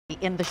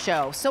in the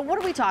show. So what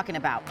are we talking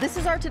about? This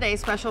is our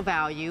today's special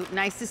value.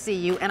 Nice to see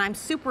you, and I'm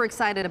super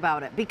excited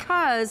about it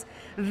because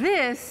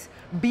this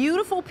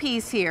beautiful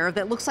piece here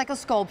that looks like a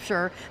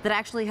sculpture that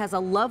actually has a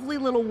lovely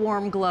little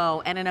warm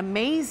glow and an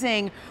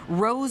amazing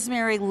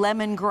rosemary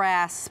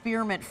lemongrass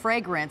spearmint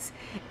fragrance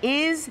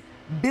is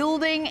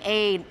building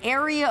an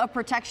area of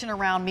protection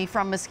around me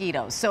from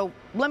mosquitoes. So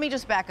let me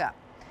just back up.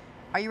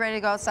 Are you ready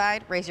to go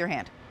outside? Raise your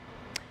hand.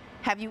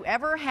 Have you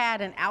ever had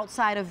an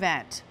outside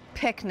event,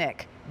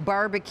 picnic,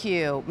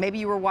 barbecue, maybe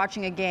you were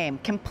watching a game,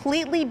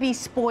 completely be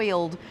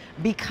spoiled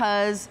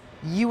because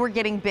you were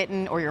getting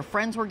bitten or your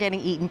friends were getting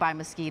eaten by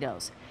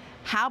mosquitoes?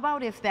 How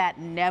about if that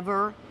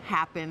never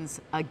happens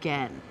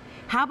again?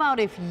 How about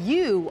if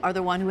you are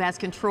the one who has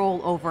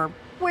control over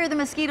where the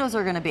mosquitoes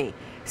are going to be?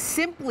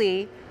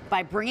 Simply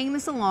by bringing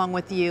this along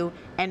with you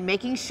and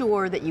making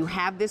sure that you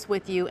have this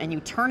with you and you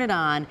turn it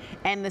on,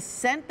 and the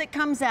scent that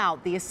comes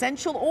out, the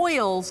essential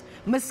oils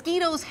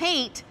mosquitoes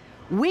hate,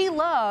 we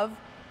love,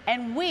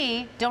 and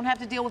we don't have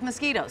to deal with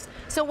mosquitoes.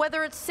 So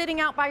whether it's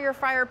sitting out by your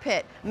fire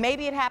pit,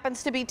 maybe it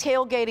happens to be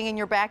tailgating in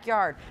your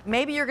backyard,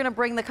 maybe you're gonna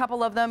bring the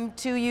couple of them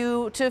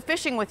to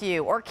fishing with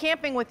you, or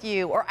camping with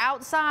you, or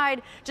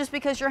outside just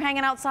because you're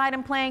hanging outside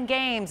and playing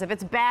games. If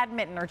it's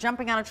badminton or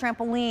jumping on a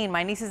trampoline,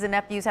 my nieces and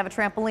nephews have a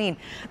trampoline.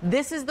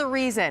 This is the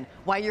reason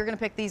why you're gonna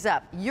pick these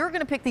up. You're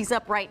gonna pick these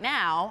up right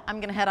now.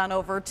 I'm gonna head on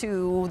over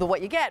to the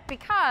What You Get,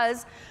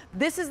 because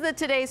this is the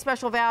today's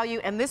special value,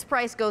 and this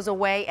price goes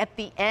away at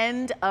the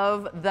end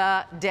of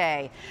the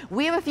day.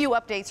 We have a few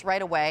updates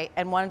right away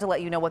and wanted to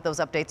let you know what those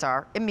updates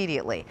are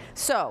immediately.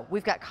 So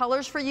we've got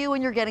colors for you,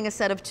 and you're getting a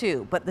set of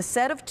 2, but the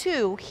set of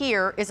 2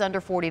 here is under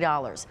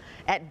 $40.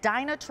 At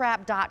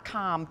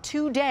DynaTrap.com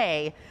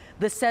today,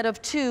 the set of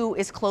 2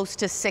 is close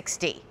to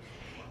 $60.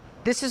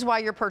 This is why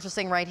you're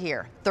purchasing right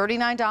here.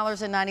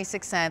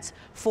 $39.96,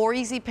 4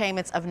 easy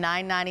payments of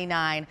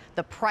 $9.99.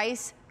 The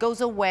price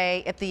goes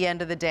away at the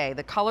end of the day.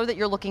 The color that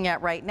you're looking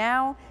at right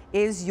now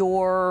is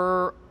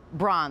your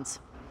bronze.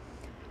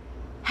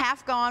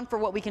 Half gone for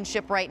what we can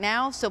ship right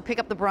now, so pick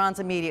up the bronze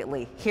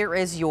immediately. Here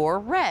is your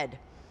red.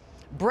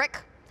 Brick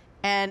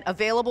and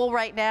available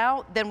right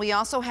now. Then we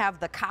also have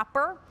the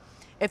copper.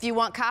 If you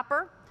want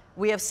copper,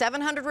 we have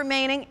 700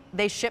 remaining.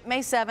 They ship May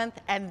 7th,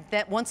 and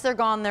that once they're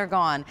gone, they're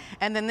gone.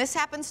 And then this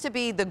happens to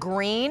be the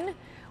green.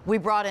 We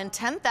brought in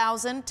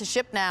 10,000 to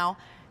ship now.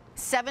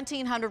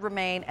 1,700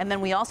 remain, and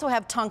then we also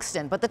have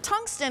tungsten. But the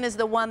tungsten is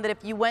the one that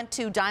if you went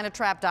to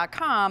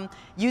DynaTrap.com,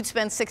 you'd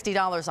spend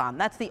 $60 on.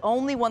 That's the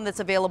only one that's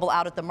available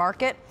out at the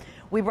market.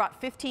 We brought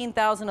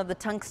 15,000 of the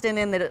tungsten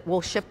in that it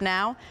will ship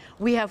now.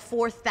 We have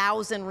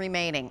 4,000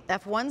 remaining.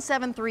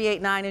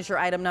 F17389 is your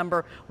item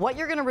number. What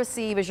you're going to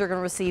receive is you're going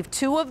to receive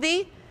 2 of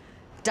the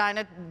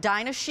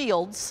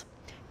DynaShields,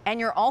 and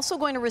you're also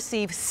going to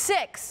receive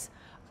 6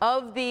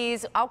 of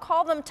these, I'll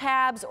call them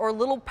tabs or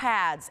little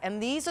pads,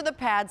 and these are the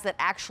pads that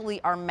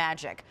actually are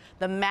magic.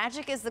 The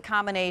magic is the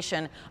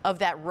combination of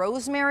that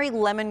rosemary,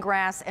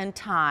 lemongrass, and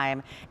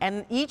thyme,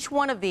 and each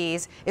one of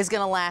these is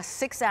gonna last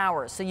 6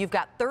 hours. So you've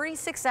got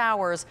 36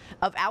 hours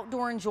of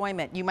outdoor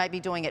enjoyment. You might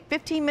be doing it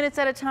 15 minutes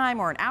at a time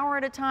or an hour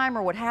at a time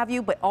or what have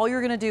you, but all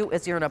you're gonna do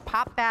is you're gonna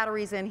pop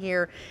batteries in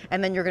here,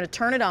 and then you're gonna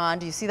turn it on.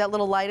 Do you see that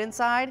little light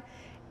inside?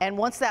 And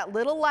once that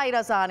little light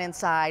is on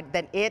inside,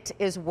 then it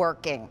is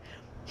working.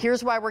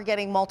 Here's why we're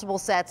getting multiple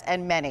sets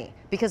and many,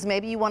 because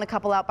maybe you want a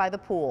couple out by the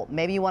pool.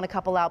 Maybe you want a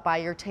couple out by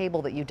your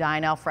table that you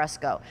dine al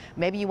fresco.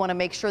 Maybe you want to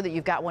make sure that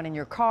you've got one in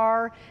your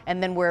car,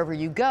 and then wherever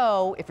you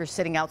go, if you're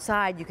sitting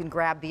outside, you can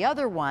grab the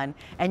other one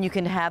and you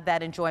can have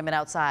that enjoyment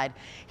outside.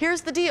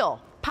 Here's the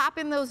deal. Pop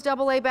in those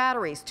AA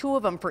batteries, 2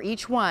 of them for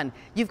each one.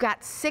 You've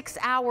got 6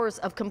 hours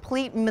of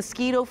complete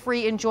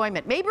mosquito-free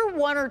enjoyment. Maybe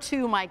 1 or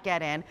 2 might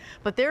get in,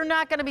 but they're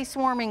not gonna be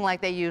swarming like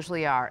they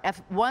usually are.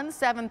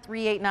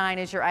 F17389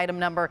 is your item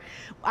number.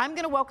 I'm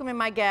gonna welcome in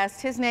my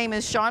guest. His name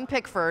is Sean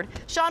Pickford.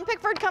 Sean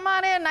Pickford, come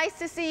on in. Nice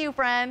to see you,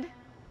 friend.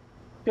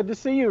 Good to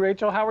see you,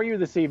 Rachel. How are you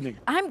this evening?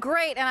 I'm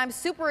great, and I'm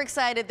super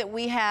excited that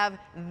we have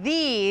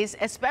these,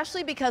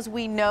 especially because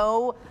we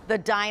know the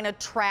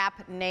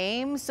DynaTrap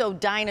name, so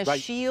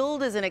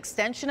DynaShield is an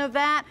extension of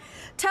that.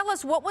 Tell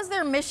us, what was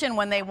their mission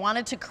when they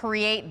wanted to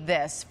create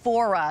this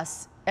for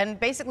us and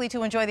basically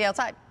to enjoy the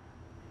outside?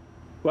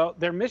 Well,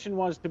 their mission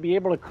was to be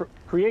able to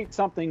create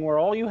something where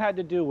all you had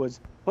to do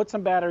was put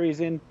some batteries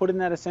in, put in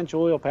that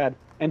essential oil pad,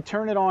 and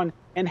turn it on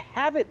and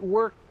have it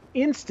work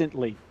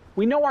instantly.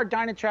 We know our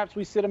DynaTraps,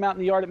 we sit them out in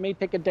the yard. It may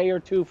take a day or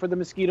 2 for the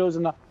mosquitoes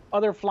and the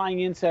other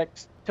flying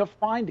insects to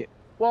find it.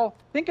 Well,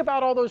 think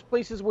about all those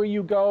places where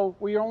you go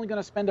where you're only going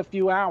to spend a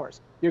few hours.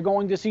 You're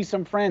going to see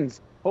some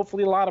friends.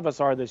 Hopefully a lot of us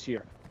are this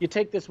year. You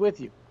take this with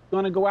you.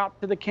 Going to go out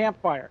to the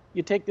campfire.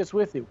 You take this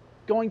with you.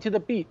 Going to the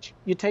beach.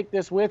 You take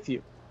this with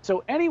you.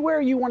 So anywhere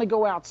you want to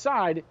go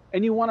outside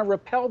and you want to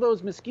repel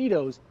those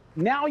mosquitoes,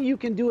 now you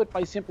can do it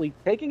by simply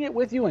taking it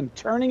with you and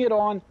turning it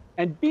on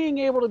and being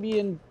able to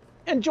be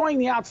enjoying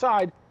the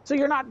outside. So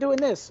you're not doing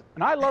this.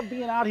 And I love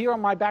being out here on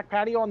my back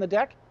patio on the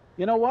deck.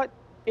 You know what?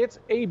 It's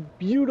a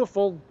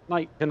beautiful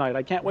night tonight.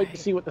 I can't wait to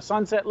see what the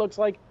sunset looks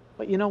like.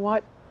 But you know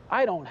what?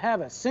 I don't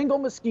have a single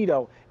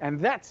mosquito, and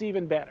that's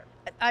even better.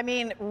 I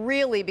mean,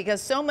 really,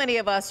 because so many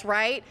of us,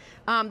 right?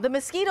 The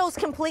mosquitoes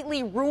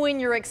completely ruin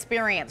your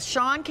experience.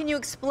 Sean, can you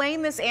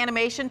explain this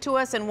animation to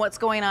us and what's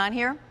going on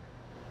here?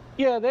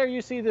 Yeah, there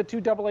you see the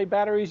 2 AA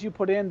batteries you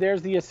put in.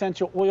 There's the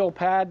essential oil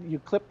pad. You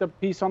clip the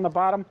piece on the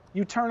bottom.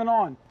 You turn it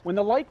on. When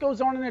the light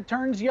goes on and it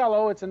turns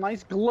yellow, it's a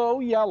nice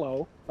glow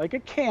yellow, like a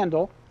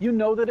candle. You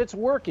know that it's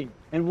working.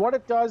 And what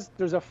it does,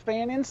 there's a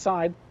fan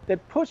inside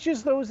that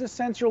pushes those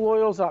essential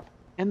oils up,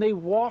 and they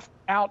waft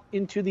out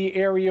into the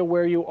area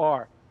where you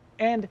are.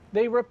 And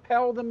they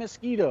repel the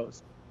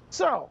mosquitoes.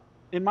 So,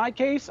 in my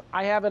case,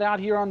 I have it out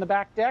here on the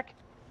back deck.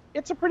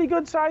 It's a pretty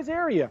good size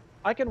area.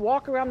 I can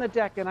walk around the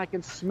deck and I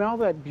can smell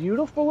that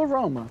beautiful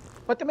aroma,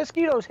 but the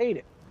mosquitoes hate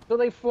it, so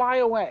they fly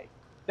away.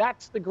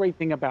 That's the great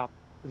thing about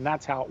it, and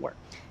that's how it works.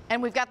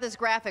 And we've got this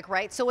graphic,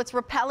 right? So it's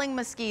repelling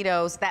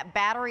mosquitoes. That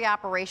battery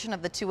operation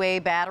of the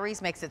 2A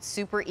batteries makes it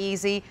super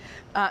easy.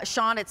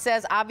 Sean, it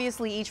says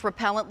obviously each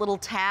repellent little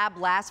tab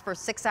lasts for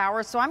 6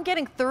 hours. So I'm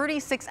getting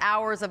 36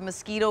 hours of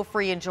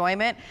mosquito-free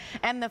enjoyment.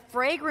 And the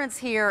fragrance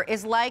here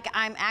is like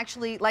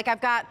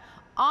I've got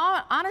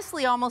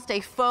honestly almost a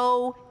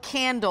faux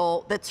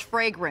candle that's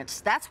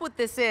fragrance. That's what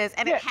this is,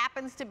 and it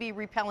happens to be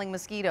repelling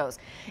mosquitoes.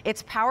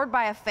 It's powered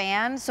by a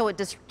fan, so it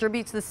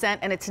distributes the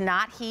scent, and it's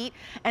not heat,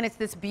 and it's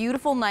this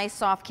beautiful, nice,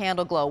 soft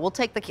candle glow. We'll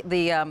take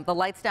the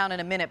lights down in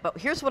a minute, but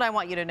here's what I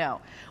want you to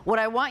know. What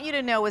I want you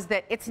to know is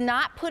that it's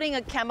not putting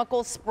a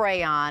chemical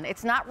spray on.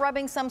 It's not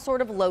rubbing some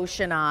sort of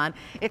lotion on.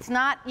 It's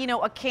not, you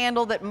know, a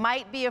candle that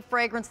might be a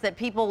fragrance that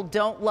people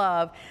don't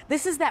love.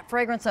 This is that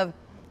fragrance of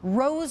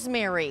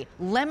rosemary,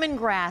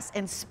 lemongrass,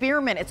 and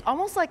spearmint. It's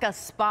almost like a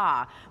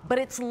spa, but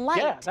it's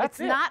light. Yeah, it's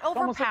not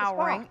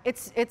overpowering.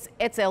 It's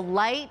a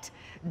light,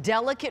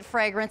 delicate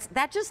fragrance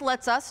that just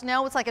lets us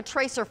know, it's like a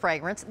tracer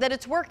fragrance, that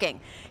it's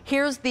working.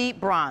 Here's the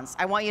bronze.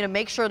 I want you to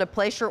make sure to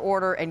place your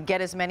order and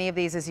get as many of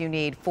these as you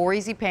need. 4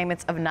 easy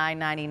payments of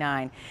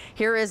 $9.99.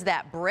 Here is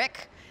that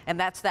brick, and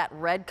that's that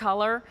red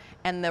color,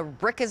 and the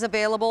brick is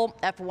available,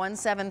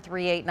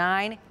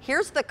 F17389.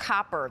 Here's the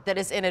copper that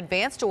is in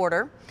advanced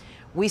order.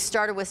 We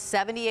started with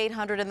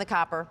 7,800 in the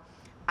copper.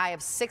 I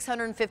have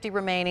 650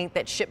 remaining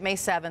that ship May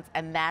 7th,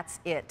 and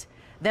that's it.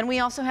 Then we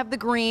also have the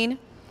green.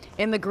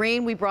 In the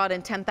green, we brought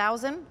in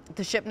 10,000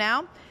 to ship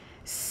now.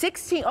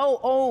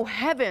 Oh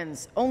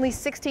heavens, only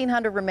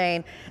 1,600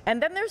 remain. And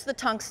then there's the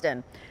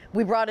tungsten.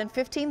 We brought in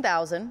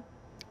 15,000.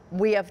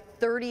 We have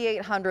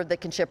 3,800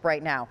 that can ship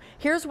right now.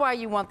 Here's why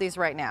you want these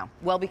right now.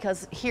 Well,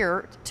 because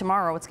here,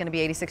 tomorrow, it's gonna be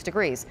 86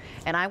 degrees.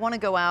 And I wanna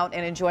go out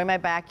and enjoy my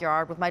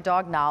backyard with my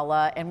dog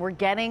Nala, and we're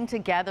getting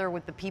together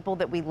with the people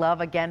that we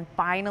love again,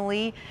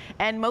 finally.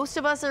 And most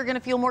of us are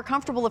gonna feel more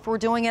comfortable if we're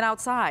doing it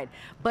outside.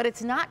 But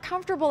it's not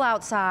comfortable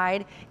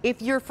outside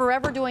if you're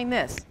forever doing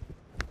this,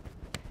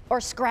 or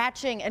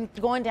scratching and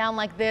going down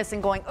like this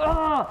and going,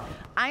 oh.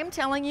 I'm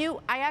telling you,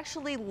 I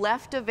actually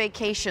left a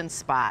vacation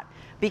spot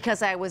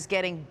because I was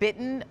getting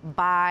bitten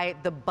by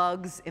the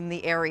bugs in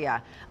the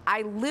area.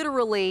 I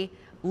literally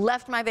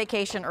left my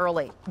vacation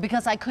early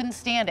because I couldn't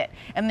stand it.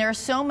 And there are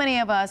so many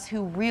of us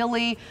who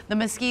really, the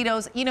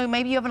mosquitoes, you know,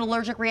 maybe you have an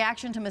allergic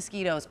reaction to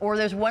mosquitoes, or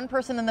there's one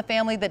person in the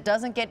family that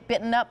doesn't get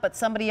bitten up, but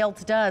somebody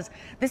else does.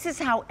 This is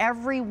how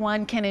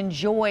everyone can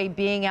enjoy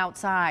being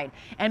outside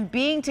and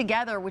being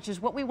together, which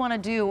is what we want to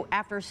do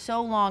after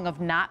so long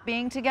of not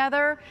being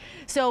together.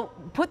 So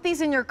put these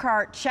in your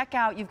cart, check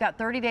out. You've got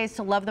 30 days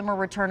to love them or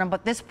return them,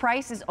 but this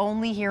price is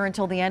only here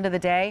until the end of the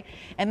day,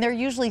 and they're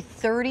usually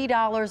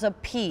 $30 a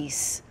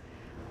piece.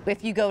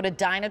 If you go to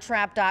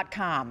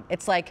DynaTrap.com,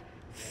 it's like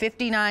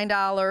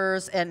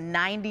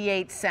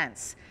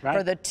 $59.98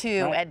 for the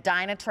two at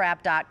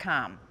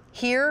DynaTrap.com.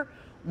 Here,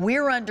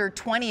 we're under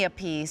 20 a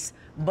piece,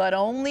 but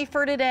only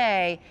for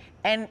today.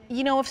 And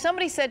you know, if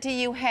somebody said to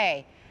you,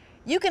 hey,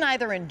 you can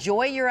either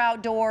enjoy your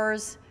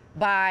outdoors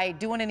by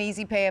doing an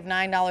easy pay of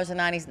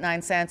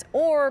 $9.99,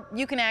 or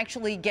you can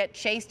actually get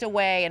chased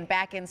away and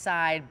back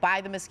inside by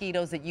the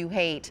mosquitoes that you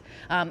hate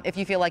if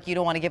you feel like you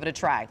don't want to give it a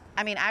try.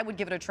 I mean, I would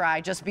give it a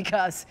try just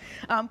because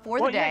for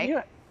the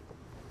day,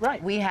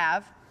 we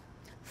have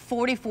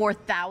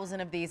 44,000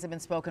 of these have been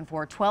spoken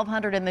for,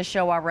 1,200 in the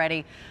show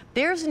already.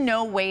 There's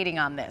no waiting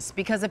on this,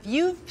 because if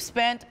you've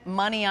spent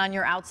money on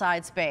your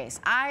outside space,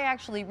 I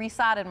actually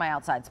resodded my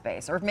outside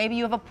space, or maybe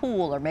you have a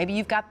pool, or maybe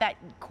you've got that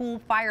cool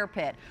fire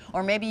pit,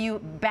 or maybe you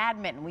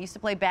badminton. We used to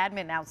play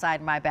badminton outside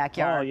in my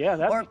backyard. Oh yeah,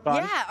 that's fun.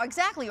 Yeah,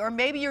 exactly. Or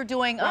maybe you're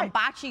doing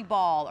bocce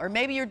ball, or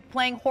maybe you're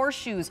playing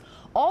horseshoes.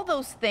 All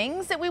those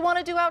things that we want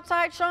to do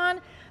outside, Sean,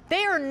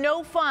 they are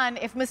no fun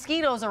if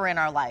mosquitoes are in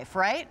our life,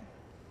 right?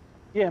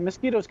 Yeah,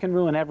 mosquitoes can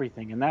ruin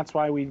everything, and that's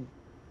why we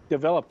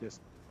developed this.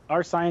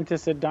 Our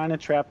scientists at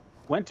DynaTrap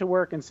went to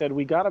work and said,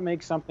 we got to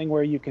make something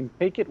where you can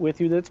take it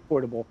with you that's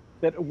portable,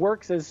 that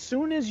works as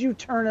soon as you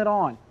turn it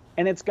on,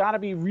 and it's got to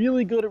be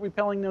really good at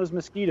repelling those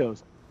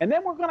mosquitoes. And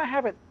then we're going to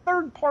have it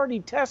third-party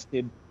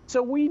tested,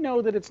 so we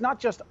know that it's not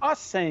just us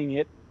saying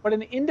it, but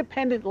an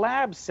independent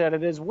lab said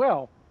it as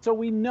well, so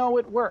we know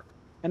it works.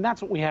 And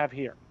that's what we have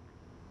here.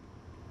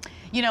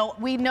 You know,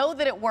 we know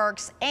that it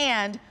works,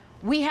 and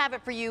we have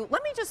it for you.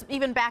 Let me just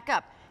even back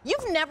up.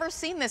 You've never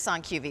seen this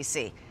on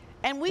QVC.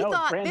 And we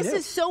thought this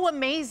is so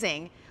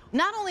amazing.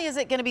 Not only is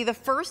it going to be the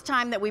first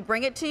time that we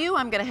bring it to you,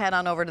 I'm going to head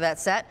on over to that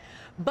set,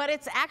 but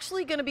it's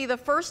actually going to be the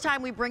first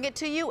time we bring it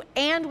to you,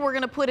 and we're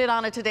going to put it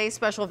on a today's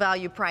special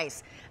value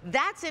price.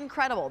 That's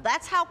incredible.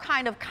 That's how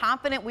kind of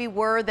confident we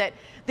were that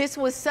this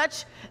was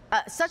such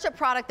a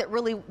product that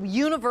really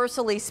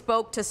universally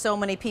spoke to so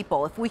many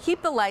people. If we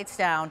keep the lights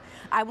down,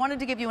 I wanted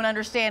to give you an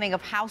understanding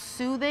of how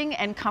soothing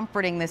and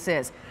comforting this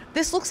is.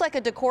 This looks like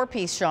a decor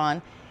piece,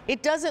 Sean.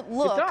 It doesn't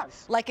look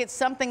like it's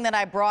something that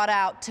I brought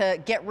out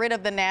to get rid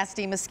of the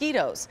nasty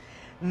mosquitoes.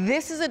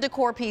 This is a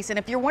decor piece, and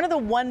if you're one of the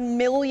 1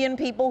 million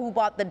people who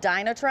bought the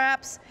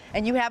DynaTraps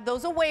and you have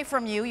those away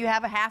from you, you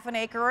have a half an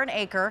acre or an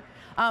acre,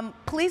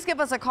 please give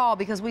us a call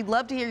because we'd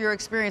love to hear your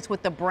experience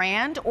with the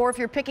brand, or if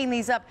you're picking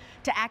these up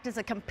to act as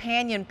a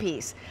companion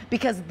piece,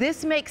 because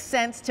this makes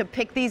sense to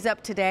pick these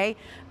up today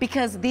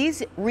because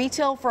these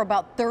retail for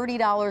about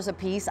 $30 a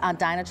piece on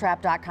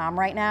DynaTrap.com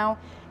right now,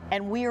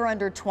 and we are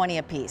under 20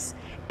 a piece.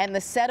 And the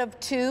set of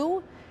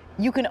 2,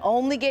 you can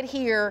only get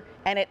here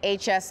and at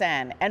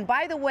HSN. And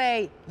by the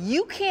way,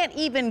 you can't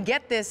even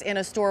get this in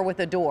a store with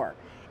a door.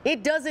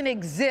 It doesn't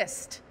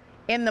exist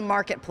in the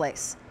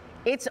marketplace.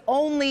 It's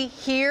only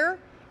here,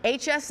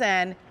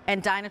 HSN,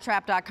 and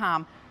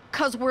DynaTrap.com,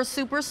 because we're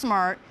super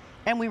smart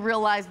and we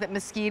realize that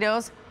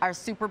mosquitoes are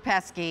super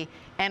pesky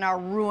and are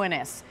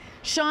ruinous.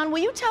 Sean, will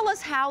you tell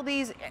us how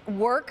these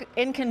work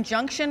in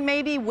conjunction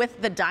maybe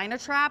with the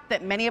DynaTrap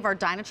that many of our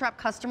DynaTrap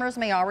customers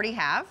may already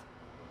have?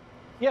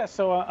 Yeah,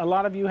 so a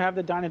lot of you have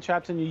the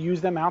DynaTraps and you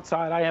use them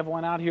outside. I have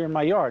one out here in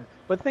my yard.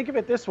 But think of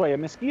it this way, a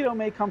mosquito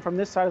may come from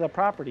this side of the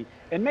property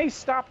and may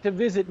stop to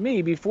visit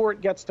me before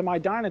it gets to my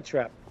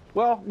DynaTrap.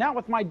 Well, now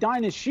with my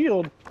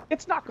DynaShield,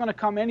 it's not going to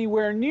come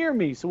anywhere near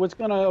me, so it's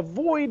going to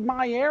avoid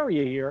my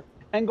area here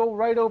and go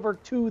right over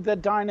to the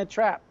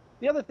DynaTrap.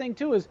 The other thing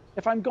too is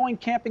if I'm going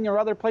camping or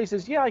other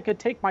places, yeah, I could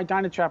take my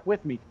DynaTrap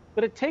with me,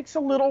 but it takes a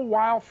little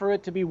while for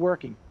it to be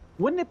working.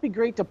 Wouldn't it be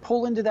great to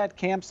pull into that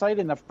campsite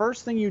and the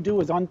first thing you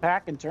do is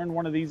unpack and turn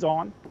one of these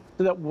on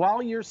so that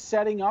while you're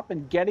setting up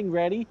and getting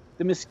ready,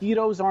 the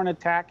mosquitoes aren't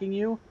attacking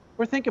you?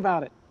 Or think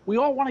about it. We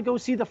all want to go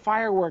see the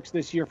fireworks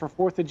this year for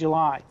 4th of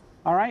July.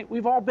 All right?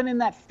 We've all been in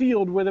that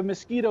field where the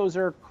mosquitoes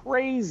are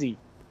crazy.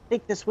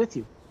 Take this with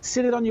you.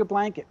 Sit it on your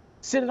blanket.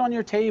 Sit it on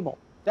your table.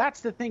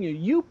 That's the thing.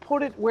 You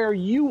put it where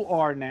you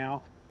are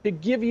now to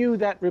give you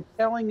that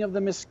repelling of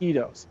the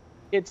mosquitoes.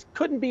 It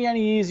couldn't be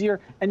any easier.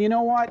 And you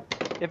know what?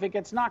 If it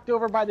gets knocked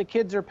over by the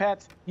kids or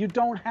pets, you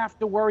don't have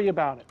to worry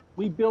about it.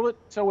 We build it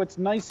so it's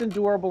nice and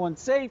durable and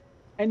safe.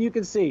 And you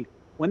can see,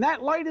 when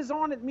that light is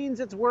on, it means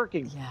it's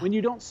working. Yeah. When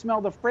you don't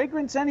smell the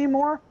fragrance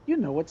anymore, you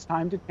know it's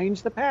time to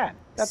change the pad.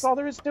 That's all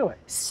there is to it.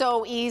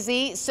 So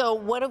easy. So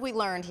what have we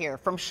learned here?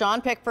 From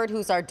Sean Pickford,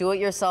 who's our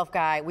do-it-yourself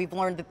guy, we've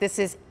learned that this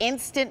is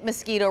instant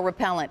mosquito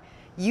repellent.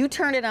 You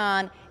turn it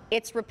on,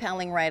 it's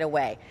repelling right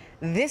away.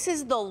 This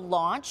is the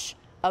launch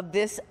of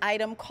this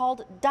item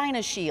called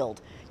DynaShield.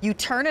 You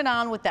turn it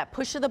on with that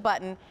push of the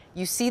button,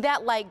 you see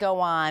that light go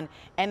on,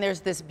 and there's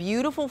this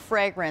beautiful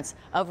fragrance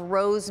of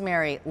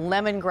rosemary,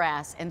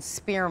 lemongrass, and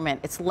spearmint.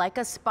 It's like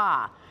a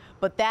spa,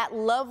 but that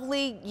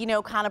lovely, you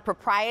know, kind of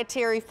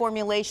proprietary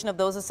formulation of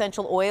those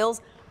essential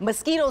oils,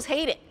 mosquitoes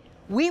hate it.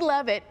 We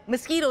love it,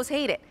 mosquitoes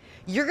hate it.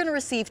 You're gonna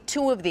receive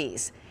 2 of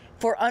these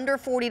for under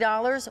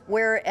 $40,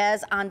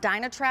 whereas on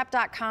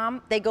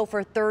DynaTrap.com, they go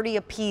for $30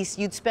 a piece.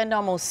 You'd spend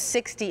almost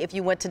 $60 if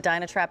you went to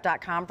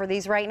DynaTrap.com for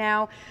these right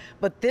now.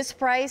 But this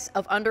price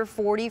of under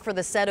 $40 for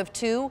the set of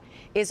 2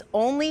 is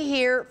only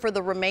here for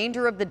the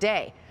remainder of the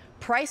day.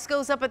 Price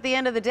goes up at the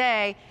end of the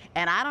day,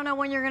 and I don't know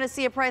when you're gonna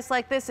see a price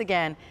like this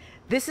again.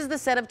 This is the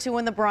set of 2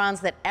 in the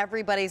bronze that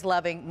everybody's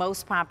loving,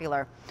 most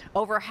popular.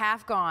 Over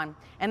half gone.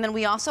 And then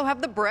we also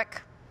have the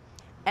brick,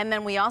 and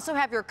then we also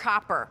have your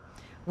copper.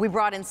 We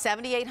brought in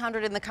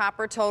 7,800 in the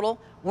copper total.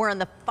 We're in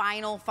the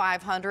final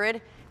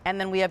 500.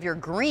 And then we have your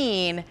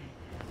green.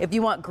 If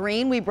you want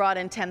green, we brought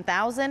in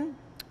 10,000.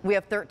 We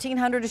have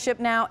 1,300 to ship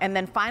now. And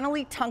then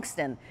finally,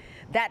 tungsten.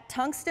 That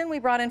tungsten, we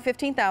brought in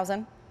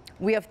 15,000.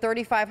 We have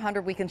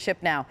 3,500 we can ship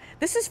now.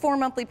 This is 4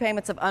 monthly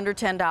payments of under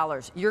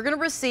 $10. You're gonna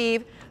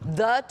receive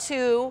the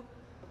 2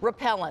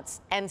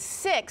 repellents and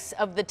 6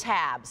 of the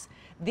tabs.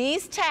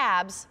 These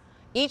tabs,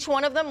 each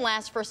one of them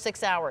lasts for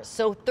 6 hours.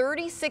 So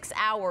 36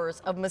 hours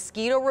of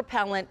mosquito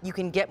repellent. You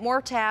can get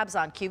more tabs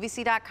on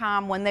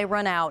QVC.com when they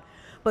run out.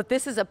 But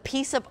this is a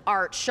piece of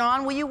art.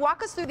 Sean, will you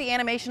walk us through the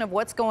animation of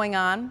what's going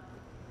on?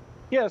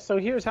 Yeah, so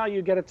here's how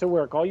you get it to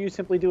work. All you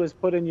simply do is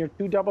put in your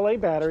 2 AA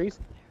batteries.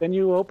 Then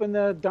you open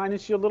the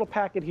DynaShield little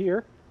packet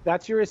here.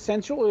 That's your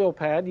essential oil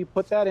pad. You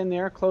put that in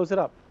there, close it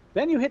up.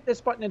 Then you hit this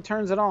button and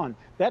turns it on.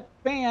 That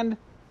fan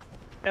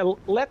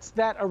lets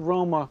that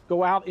aroma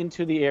go out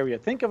into the area.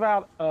 Think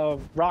about a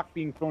rock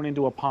being thrown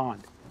into a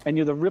pond and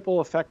the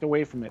ripple effect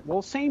away from it.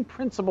 Well, same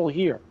principle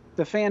here.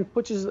 The fan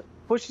pushes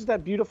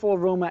that beautiful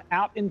aroma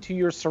out into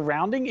your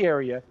surrounding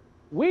area.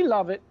 We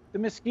love it. The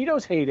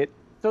mosquitoes hate it,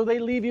 so they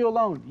leave you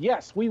alone.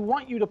 Yes, we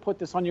want you to put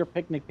this on your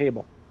picnic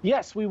table.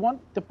 Yes, we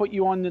want to put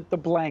you on the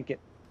blanket.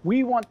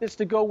 We want this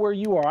to go where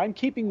you are. I'm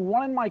keeping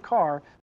one in my car,